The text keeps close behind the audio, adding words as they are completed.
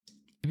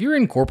If you're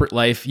in corporate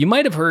life, you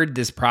might have heard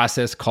this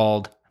process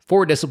called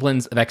 4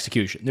 Disciplines of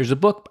Execution. There's a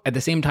book at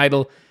the same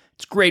title.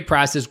 It's a great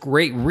process,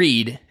 great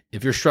read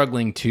if you're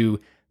struggling to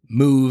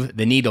move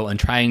the needle and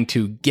trying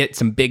to get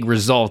some big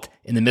result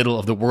in the middle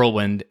of the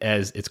whirlwind,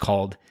 as it's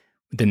called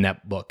within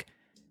that book.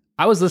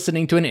 I was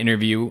listening to an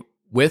interview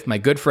with my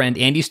good friend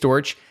Andy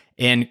Storch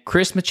and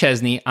Chris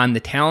McChesney on the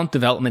Talent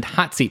Development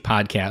Hot Seat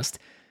podcast,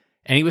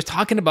 and he was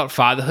talking about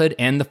fatherhood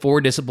and the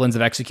 4 Disciplines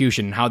of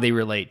Execution and how they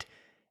relate.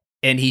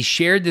 And he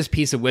shared this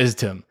piece of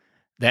wisdom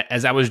that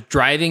as I was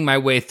driving my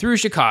way through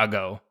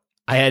Chicago,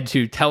 I had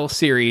to tell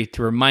Siri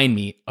to remind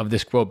me of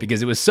this quote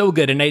because it was so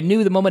good. And I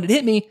knew the moment it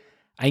hit me,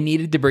 I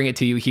needed to bring it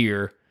to you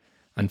here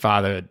on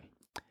fatherhood.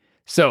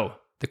 So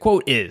the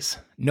quote is,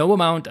 "No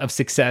amount of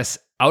success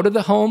out of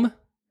the home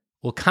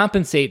will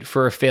compensate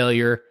for a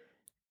failure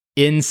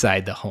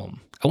inside the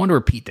home." I want to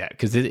repeat that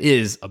because it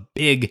is a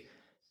big,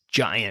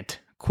 giant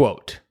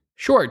quote.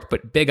 Short,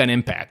 but big on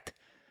impact.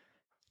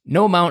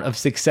 No amount of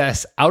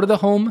success out of the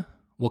home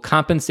will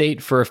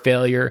compensate for a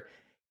failure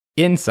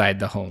inside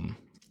the home.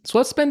 So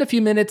let's spend a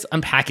few minutes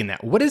unpacking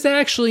that. What does that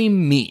actually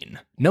mean?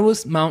 No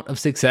amount of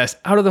success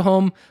out of the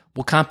home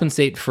will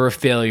compensate for a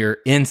failure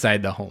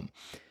inside the home.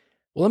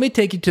 Well, let me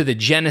take you to the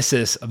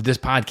genesis of this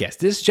podcast.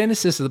 This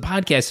genesis of the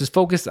podcast is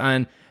focused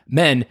on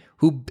men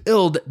who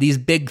build these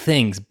big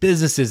things,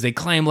 businesses, they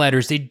climb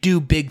ladders, they do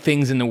big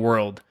things in the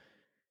world.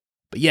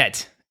 But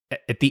yet,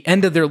 at the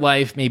end of their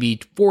life,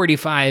 maybe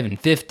 45 and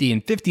 50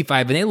 and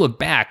 55, and they look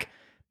back,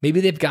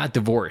 maybe they've got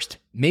divorced.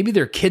 Maybe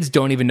their kids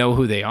don't even know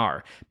who they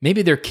are.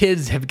 Maybe their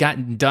kids have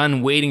gotten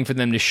done waiting for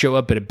them to show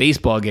up at a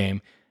baseball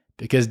game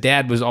because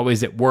dad was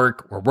always at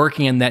work or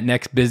working on that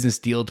next business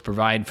deal to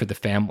provide for the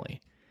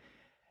family.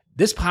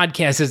 This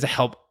podcast is to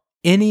help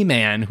any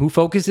man who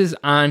focuses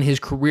on his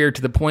career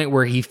to the point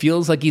where he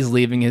feels like he's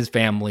leaving his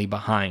family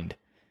behind.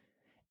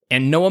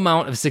 And no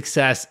amount of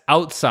success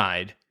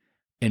outside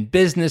in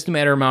business, no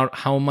matter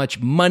how much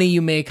money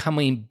you make, how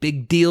many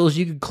big deals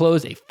you could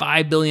close, a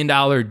 $5 billion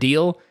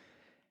deal,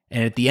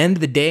 and at the end of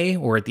the day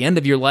or at the end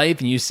of your life,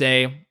 and you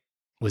say,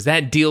 was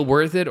that deal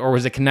worth it, or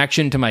was a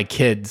connection to my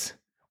kids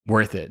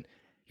worth it?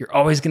 You're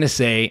always going to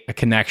say a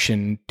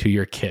connection to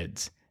your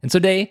kids. And so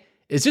today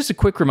is just a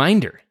quick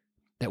reminder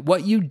that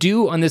what you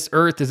do on this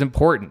earth is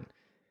important,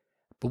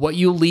 but what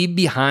you leave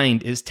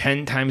behind is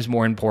 10 times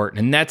more important.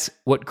 And that's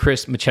what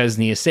Chris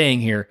McChesney is saying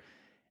here,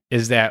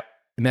 is that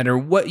no matter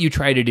what you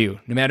try to do,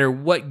 no matter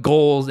what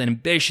goals and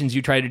ambitions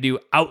you try to do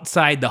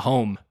outside the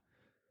home,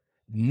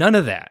 none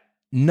of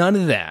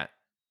that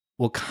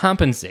will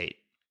compensate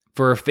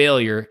for a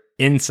failure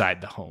inside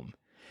the home.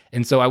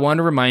 And so I want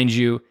to remind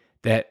you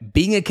that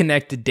being a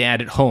connected dad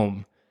at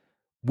home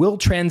will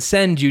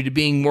transcend you to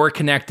being more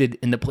connected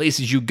in the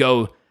places you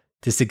go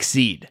to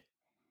succeed.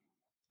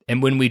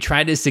 And when we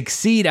try to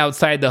succeed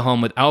outside the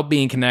home without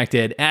being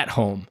connected at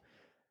home,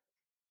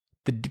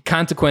 the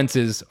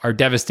consequences are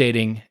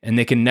devastating, and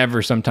they can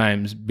never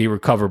sometimes be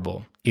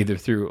recoverable, either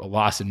through a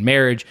loss in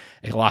marriage,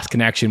 a lost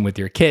connection with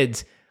your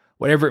kids,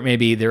 whatever it may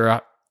be. There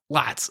are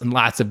lots and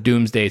lots of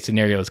doomsday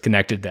scenarios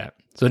connected to that.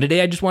 So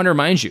today I just want to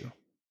remind you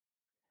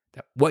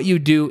that what you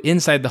do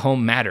inside the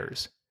home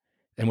matters,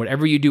 and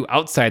whatever you do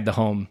outside the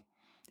home,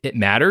 it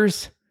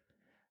matters,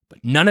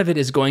 but none of it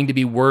is going to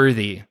be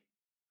worthy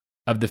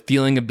of the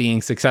feeling of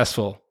being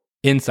successful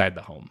inside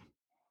the home.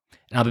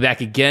 And I'll be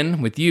back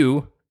again with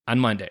you on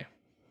Monday.